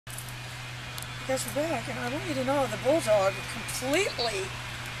Guys, we're back, and I want you to know the bulldog completely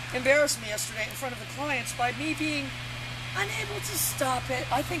embarrassed me yesterday in front of the clients by me being unable to stop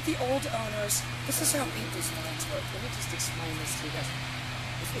it. I think the old owners, this is how people's minds work. Let me just explain this to you guys.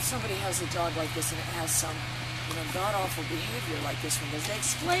 If somebody has a dog like this and it has some, god-awful behavior like this one does, they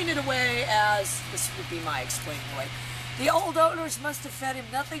explain it away as, this would be my explaining away, the old owners must have fed him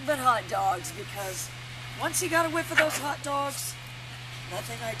nothing but hot dogs, because once he got a whiff of those hot dogs,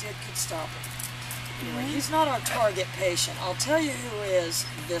 nothing I did could stop him. Anyway, he's not our target patient. I'll tell you who is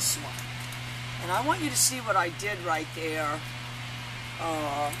this one. And I want you to see what I did right there.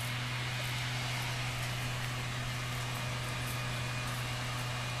 And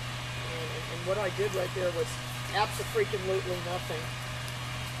what I did right there was abso-freaking-lutely nothing.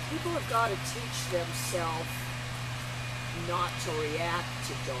 People have got to teach themselves not to react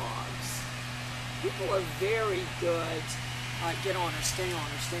to dogs. People are very good. Get on her, stay on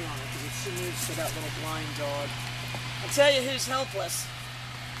her, because if she moves to that little blind dog. I'll tell you who's helpless.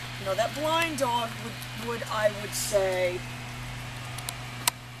 That blind dog would I would say,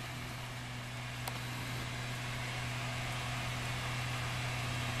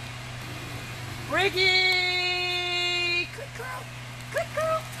 Briggie! Good girl, good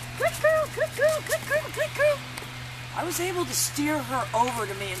girl, good girl, good girl, good girl, good girl. I was able to steer her over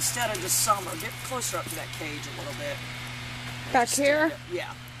to me instead of just Summer. Get closer up to that cage a little bit. Back here?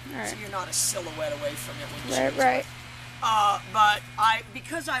 Yeah. All right. So you're not a silhouette away from it when you Right. But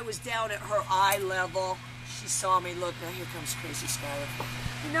because I was down at her eye level, she saw me. Look, now here comes Crazy Skylar.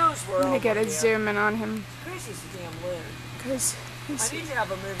 He knows we're over. I'm gonna get a here. zoom in on him. Crazy's a damn loon. Because I need to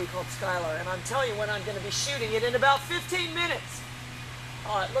have a movie called Skylar, and I'm telling you when I'm going to be shooting it in about 15 minutes.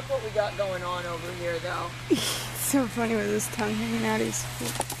 All right, look what we got going on over here, though. so funny with his tongue hanging out his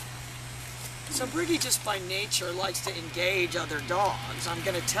feet. So Briggie just by nature likes to engage other dogs. I'm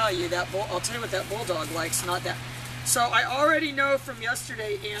going to tell you that, I'll tell you what that bulldog likes, not that. So I already know from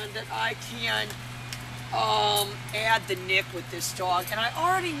yesterday, Ann, that I can add the nick with this dog. And I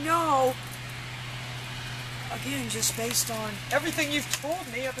already know, again, just based on everything you've told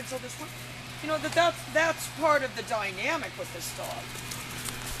me up until this point, that's part of the dynamic with this dog.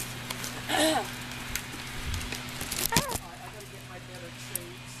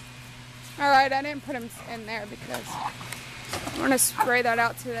 Alright, I didn't put him in there because I want to spray that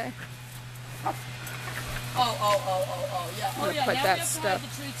out today. Yeah. Put that stuff. The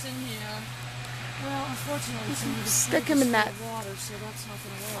treats in here. Well, unfortunately, Stick him in that water, so that's not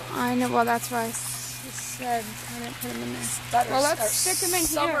going to work. I know, well, that's why I said I didn't put him in there. Stutters, well, let's stick him in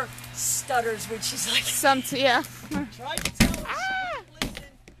Summer here. Stutters when she's like, Yeah. Try to tell her.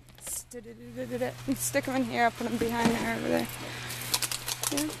 Stick him in here. I'll put him behind there over there.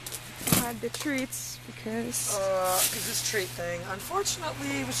 Yeah. I'll hide the treats because this treat thing,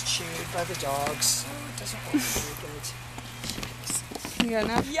 unfortunately, was chewed by the dogs, so it doesn't work very good. You got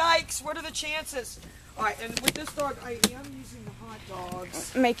enough? Yikes! What are the chances? All right, and with this dog, I am using the hot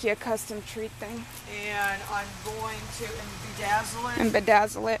dogs. Make you a custom treat thing. And I'm going to bedazzle it. And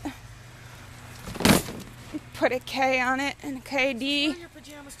bedazzle it. Put a K on it and a KD. Wear your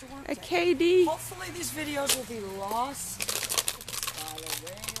pajamas to work. A KD. Hopefully these videos will be lost. Way over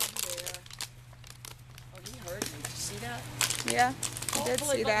there. Oh, he heard me. Did you see that? Yeah, I did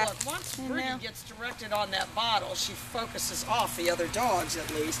Hopefully, see but that. Look, once Briggie gets directed on that bottle, she focuses off the other dogs at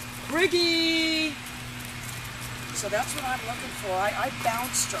least. Briggie! So that's what I'm looking for. I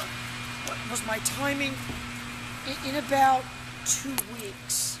bounced her. What was my timing? In about 2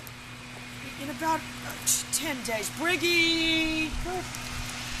 weeks. In about 10 days. Briggie!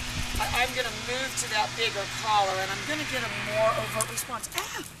 I'm going to move to that bigger collar, and I'm going to get a more overt response.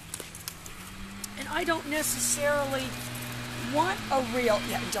 And I don't necessarily want a real...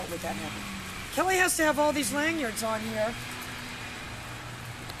 Yeah, don't let that happen. Kelly has to have all these lanyards on here.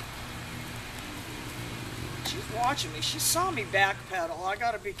 She's watching me. She saw me backpedal. I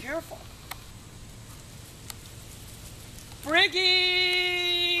got to be careful.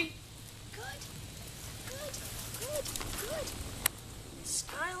 Briggie! Good.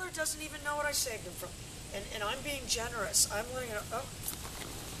 Skylar doesn't even know what I saved him from. And I'm being generous. I'm letting her... Oh.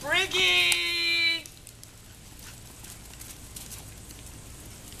 Briggie!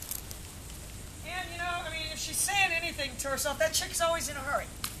 And, if she's saying anything to herself, that chick's always in a hurry.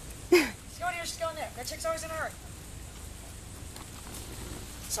 She's going here, she's going there. That chick's always in a hurry.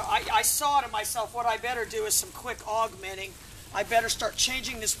 So I saw to myself, what I better do is some quick augmenting. I better start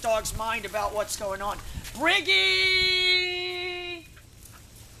changing this dog's mind about what's going on. Briggie!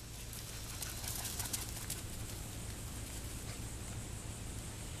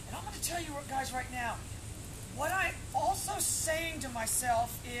 And I'm going to tell you, guys, right now, what I'm also saying to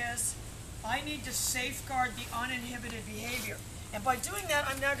myself is, I need to safeguard the uninhibited behavior. And by doing that,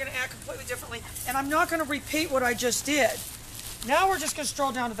 I'm now going to act completely differently, and I'm not going to repeat what I just did. Now we're just going to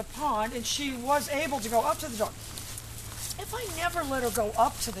stroll down to the pond, and she was able to go up to the dog. If I never let her go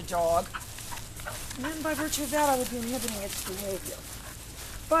up to the dog, then by virtue of that, I would be inhibiting its behavior.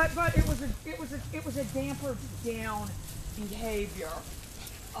 But it was a dampered down behavior.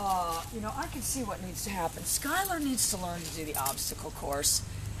 I can see what needs to happen. Skylar needs to learn to do the obstacle course.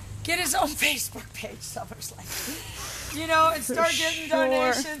 Get his own Facebook page, Summer's like, and start getting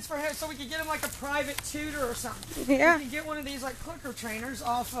donations for him so we can get him like a private tutor or something. Yeah. We can get one of these like clicker trainers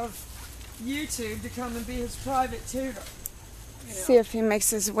off of YouTube to come and be his private tutor. See if he makes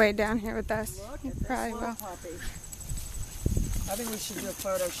his way down here with us. Look He at this probably little will. puppy. I think we should do a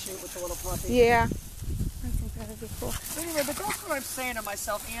photo shoot with the little puppy. Yeah. I think that would be cool. Anyway, but that's what I'm saying to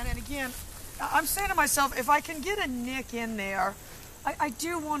myself, Ann. And again, I'm saying to myself, if I can get a nick in there, I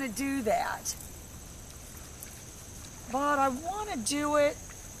do want to do that. But I want to do it,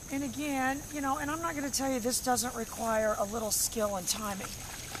 and again, and I'm not going to tell you this doesn't require a little skill and timing.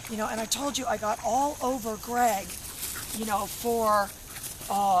 And I told you I got all over Greg, for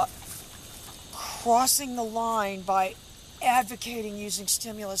crossing the line by advocating using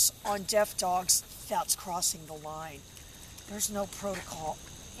stimulus on deaf dogs. That's crossing the line. There's no protocol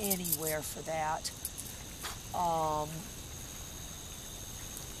anywhere for that.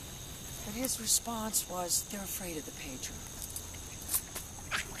 But his response was, they're afraid of the pager.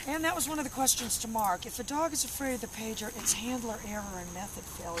 And that was one of the questions to Mark. If a dog is afraid of the pager, it's handler error and method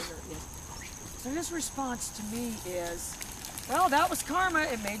failure. So his response to me is, well, that was karma.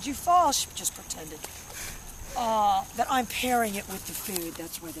 It made you fall. She just pretended. That I'm pairing it with the food.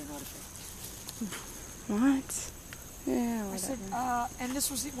 That's why they're not afraid. What? Yeah, whatever. I said, and this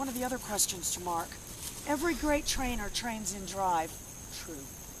was one of the other questions to Mark. Every great trainer trains in drive. True.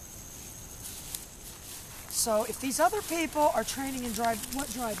 So if these other people are training in drive, what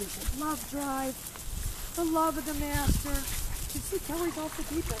drive is it? Love drive. The love of the master. You see, Kelly's off the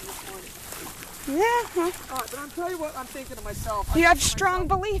deep end this morning. Yeah. Huh? All right, but I'll tell you what I'm thinking to myself. You have strong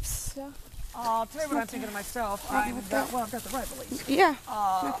beliefs. So. I'll tell you what I'm thinking to myself. I've got the right beliefs. Yeah.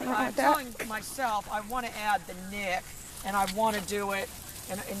 I'm telling myself I want to add the nick, and I want to do it.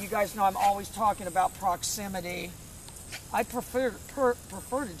 And you guys know I'm always talking about proximity. I prefer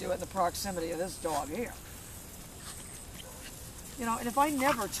to do it in the proximity of this dog here. And if I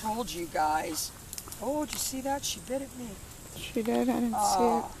never told you guys, oh, did you see that? She bit at me. She did. I didn't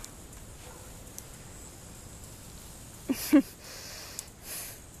see it.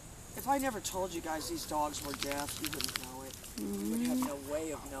 If I never told you guys these dogs were deaf, you wouldn't know it. You would have no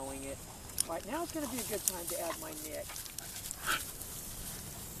way of knowing it. All right, now it's going to be a good time to add my nick.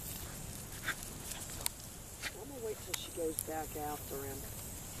 I'm going to wait till she goes back after him.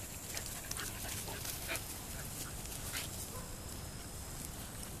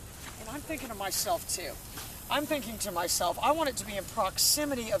 And I'm thinking to myself, too. I'm thinking to myself, I want it to be in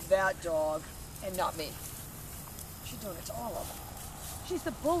proximity of that dog and not me. She's doing it to all of them. She's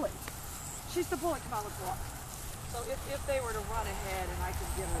the bully. She's the bully. Come on, let's walk. So if they were to run ahead and I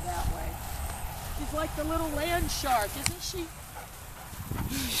could get her that way. She's like the little land shark, isn't she?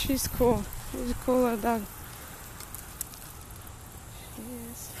 She's cool. She's a cool little dog. She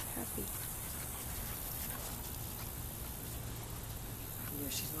is happy. Yeah,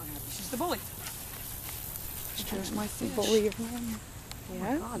 she's not happy. She's the bully. She's my fish. Bully of mine.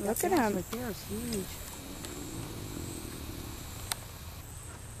 Yeah, oh God, look at him. Right there is huge.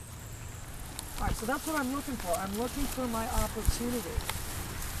 All right, so that's what I'm looking for. I'm looking for my opportunity.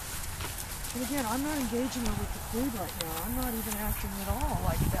 And again, I'm not engaging her with the food right now. I'm not even acting at all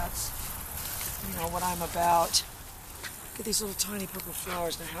like that's, what I'm about. Look at these little tiny purple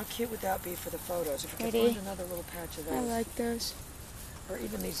flowers. Now, how cute would that be for the photos? If we could find another little patch of those. I like those. Or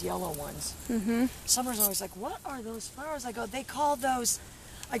even these yellow ones. Mm-hmm. Summer's always like, what are those flowers? I go, they call those,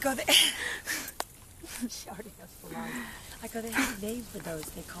 she already has the line. I go, they have a name for those.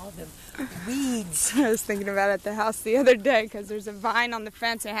 They call them weeds. I was thinking about it at the house the other day because there's a vine on the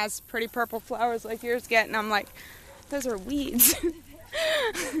fence and it has pretty purple flowers like yours get, and I'm like, those are weeds.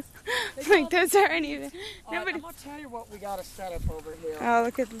 Like, those aren't even. Nobody. I'm going to tell you what we got to set up over here. Oh,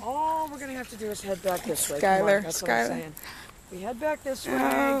 look at. All we're going to have to do is head back this way. Skylar. That's what I'm saying. We head back this way.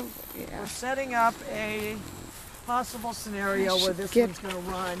 Oh, yeah. We're setting up a possible scenario where this one's going to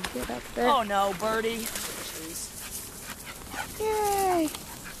run. Get up there. Oh no, Birdie. Jeez. Yay!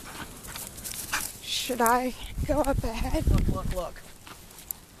 Should I go up ahead? Look.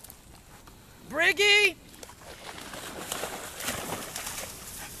 Briggie!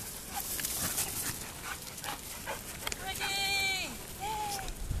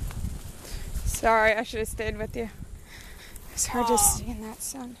 Sorry, I should have stayed with you. It's hard to see in that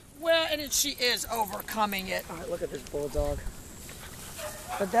sun. Well, and she is overcoming it. All right, look at this bulldog.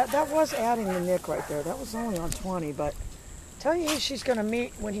 But that was adding the nick right there. That was only on 20, but tell you who she's going to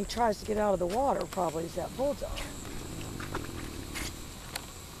meet when he tries to get out of the water probably is that bulldog.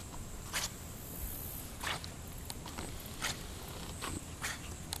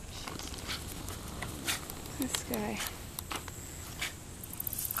 This guy.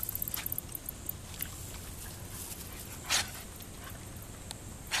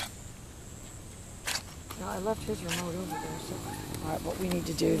 No, I left his remote over there. So. All right, what we need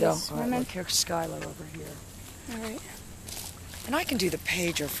to do though. All right, look, here's Skylar over here. All right. And I can do the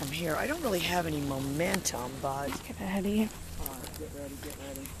pager from here. I don't really have any momentum, but. Let's get ahead of you. All right, get ready, get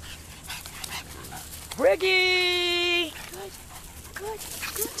ready. Briggie! Good, good,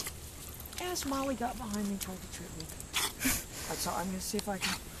 good. As Molly got behind me and tried to trip me. So I'm going to see if I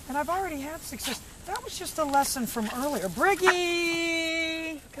can. And I've already had success. That was just a lesson from earlier.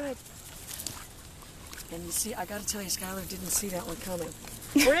 Briggie! Good. And you see, I got to tell you, Skylar didn't see that one coming.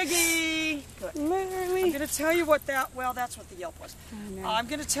 Briggie! Good. Literally. I'm going to tell you what that, well, that's what the yelp was. I know. I'm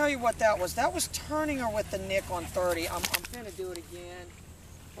going to tell you what that was. That was turning her with the nick on 30. I'm going to do it again.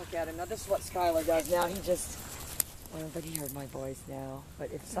 Look at him. Now, this is what Skylar does now. He just, well, but he heard my voice now.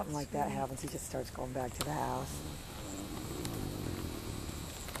 But if something like that happens, he just starts going back to the house.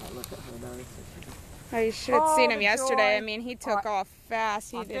 Oh, look at her, though. Oh, you should have seen him the yesterday. joy. I mean, he took off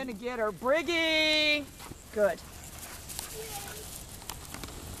fast. I'm going to get her. Briggie! Good.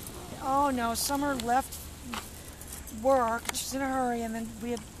 Oh, no. Summer left work. She's in a hurry, and then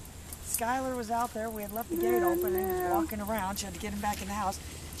we had... Skylar was out there. We had left the gate open, and he was walking around. She had to get him back in the house.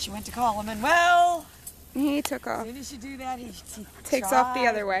 She went to call him, and well... He took off. As soon as you do that, he Takes off the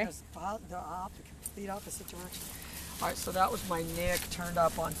other way. The complete opposite direction. All right, so that was my nick turned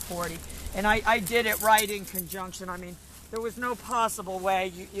up on 40. And I did it right in conjunction. I mean, there was no possible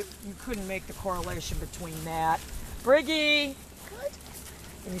way. You couldn't make the correlation between that. Briggie! Good.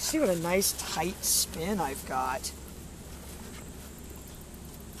 And you see what a nice tight spin I've got.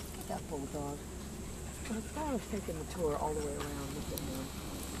 Look at that bulldog. And it's kind of taking the tour all the way around. Look at him.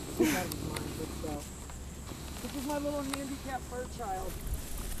 That is mine, good stuff. This is my little handicapped fur child.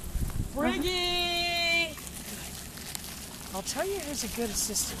 Briggie! I'll tell you who's a good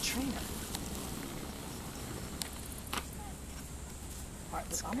assistant trainer. All right,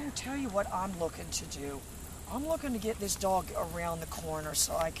 but I'm going to tell you what I'm looking to do. I'm looking to get this dog around the corner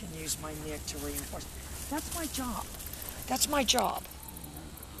so I can use my nick to reinforce. That's my job. That's my job.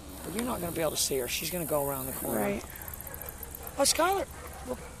 But you're not going to be able to see her. She's going to go around the corner. Right. Oh, Skylar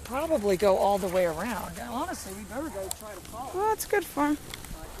will probably go all the way around. Now, honestly, we better go try to follow. Well, that's good for him.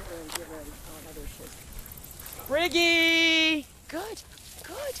 All right, get ready. Oh, no, there she is. Briggie! Good,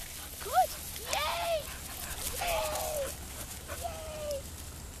 good, good. Yay! Yay! Yay!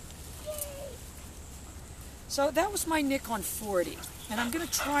 Yay! So that was my nick on 40. And I'm going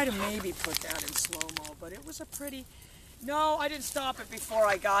to try to maybe put that in slow-mo, but it was a pretty... No, I didn't stop it before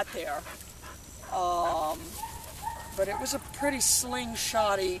I got there. But it was a pretty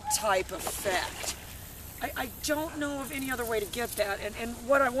slingshotty type effect. I don't know of any other way to get that. And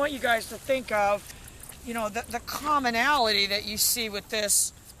what I want you guys to think of, you know, the commonality that you see with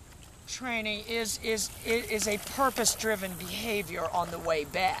this training is a purpose-driven behavior on the way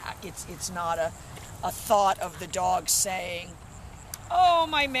back. It's not a thought of the dog saying, oh,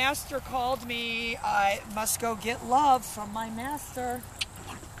 my master called me. I must go get love from my master.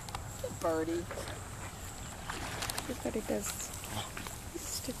 Good birdie. Everybody does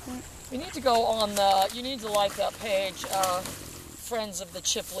stick that. You need to go on the, you need to like that page, Friends of the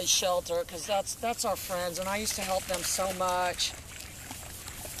Chipley Shelter, because that's our friends, and I used to help them so much.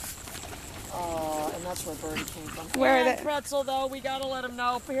 And that's where Birdie came from. Where are they? Pretzel, though, we got to let them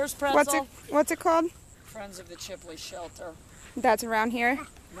know. Here's Pretzel. What's it called? Friends of the Chipley Shelter. That's around here?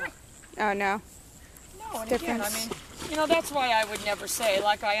 No. Oh, no. No, and again, I mean, you know, that's why I would never say,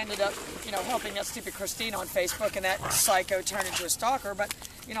 like I ended up, you know, helping that stupid Christine on Facebook and that psycho turned into a stalker, but,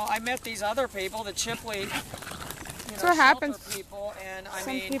 you know, I met these other people, the Chipley, That's what happens. People, and I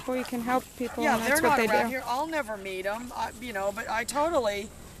Some mean, people you can help people, yeah, and that's they're what not they around do. here. I'll never meet them, you know, but I totally,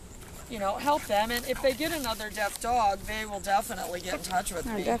 you know, help them, and if they get another deaf dog, they will definitely get in touch with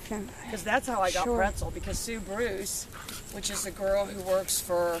Oh, me. definitely. Because that's how I got Sure. Pretzel, because Sue Bruce, which is the girl who works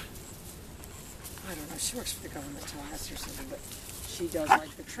for, I don't know, she works for the government Tallahassee or something, but she does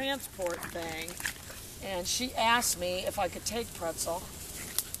like the transport thing, and she asked me if I could take Pretzel,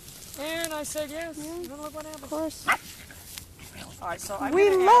 and I said yes. Yeah. You wanna look what happened? Of course. Really All right, so I'm We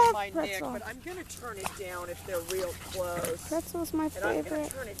going to love add my nick, pretzel. but I'm going to turn it down if they're real close. Pretzel's my And I'm going favorite.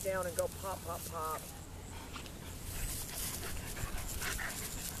 to turn it down and go pop, pop, pop.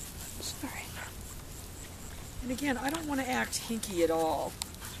 Sorry. And again, I don't want to act hinky at all.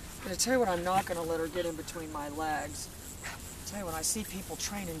 I'm going to tell you what I'm not going to let her get in between my legs. I tell you, when I see people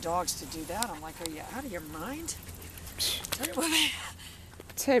training dogs to do that, I'm like, are you out of your mind? Tell you what,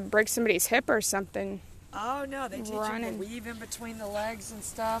 To break somebody's hip or something. oh no, they teach you to Running. weave in between the legs and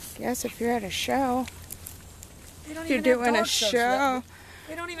stuff. Guess if you're at a show. They don't You're even have doing a dog shows show. yet.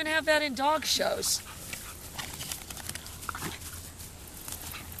 They don't even have that in dog shows.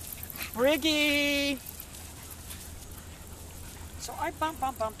 Briggie! So I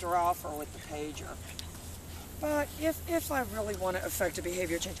bumped her off her with the pager. But if I really want to affect a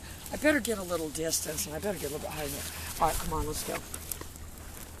behavior change, I better get a little distance and I better get a little bit higher. All right, come on, let's go.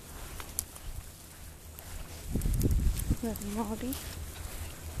 Little Moldy.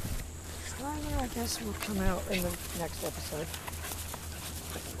 Skylar, I guess will come out in the next episode.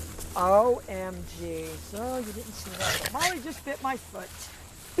 OMG. So you didn't see that. But Molly just bit my foot.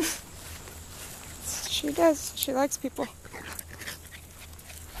 She does. She likes people.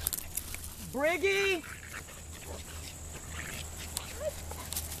 Briggie!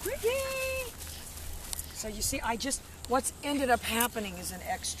 Briggie! So you see, what's ended up happening is an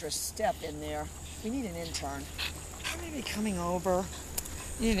extra step in there. We need an intern. Maybe coming over.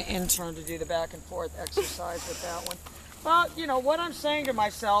 Need an intern to do the back and forth exercise with that one. But, you know, what I'm saying to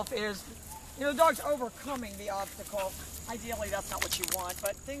myself is, you know, the dog's overcoming the obstacle. Ideally, that's not what you want,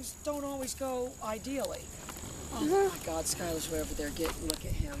 but things don't always go ideally. Oh my God, Skylar's way over there. Look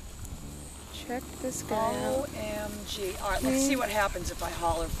at him. Check this guy out. OMG. All right, let's see what happens if I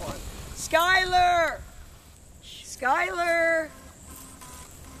holler for him. Skylar! Skylar!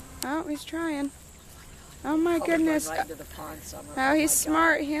 Oh, he's trying. Oh my goodness. Right into the pond somewhere. Oh, he's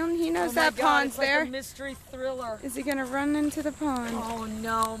smart. He knows that pond's it's like there. a mystery thriller. Is he gonna run into the pond? Oh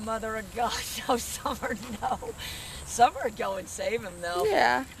no, mother of God. No, Summer, no. Summer, go and save him though.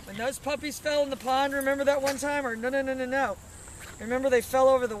 Yeah. When those puppies fell in the pond, remember that one time? Or no. Remember they fell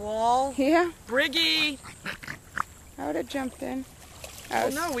over the wall? Yeah. Briggie! I would have jumped in. Oh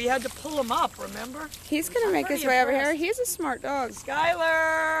no, we had to pull him up, remember? He's gonna I'm make his pretty way over here. impressed. He's a smart dog.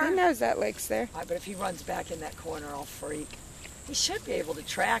 Skylar! He knows that lake's there. All right, but if he runs back in that corner, I'll freak. He should be able to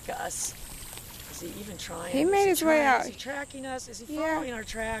track us. Is he even trying? He made his way out. Is he tracking us? Is he Yeah. following our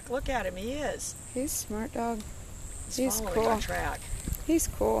track? Look at him, he is. He's a smart dog. He's following cool. our track. He's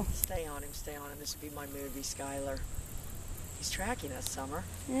cool. Stay on him, stay on him. This would be my movie, Skylar. He's tracking us, Summer.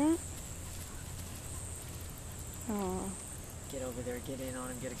 Yeah. Oh. Get over there, get in on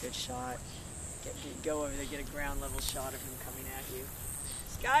him, get a good shot. Go over there, get a ground level shot of him coming at you.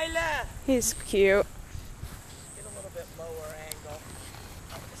 Skylar! He's cute. Get a little bit lower angle.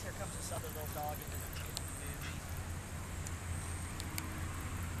 Because here comes this other little dog into the movie.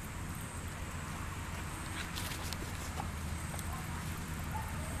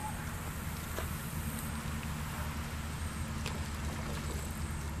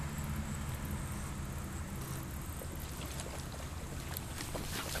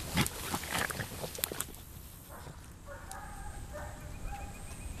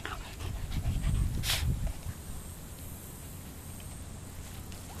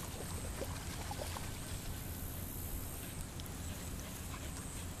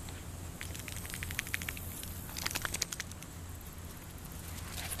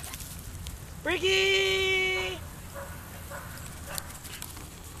 Briggie!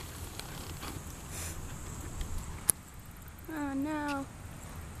 Oh no.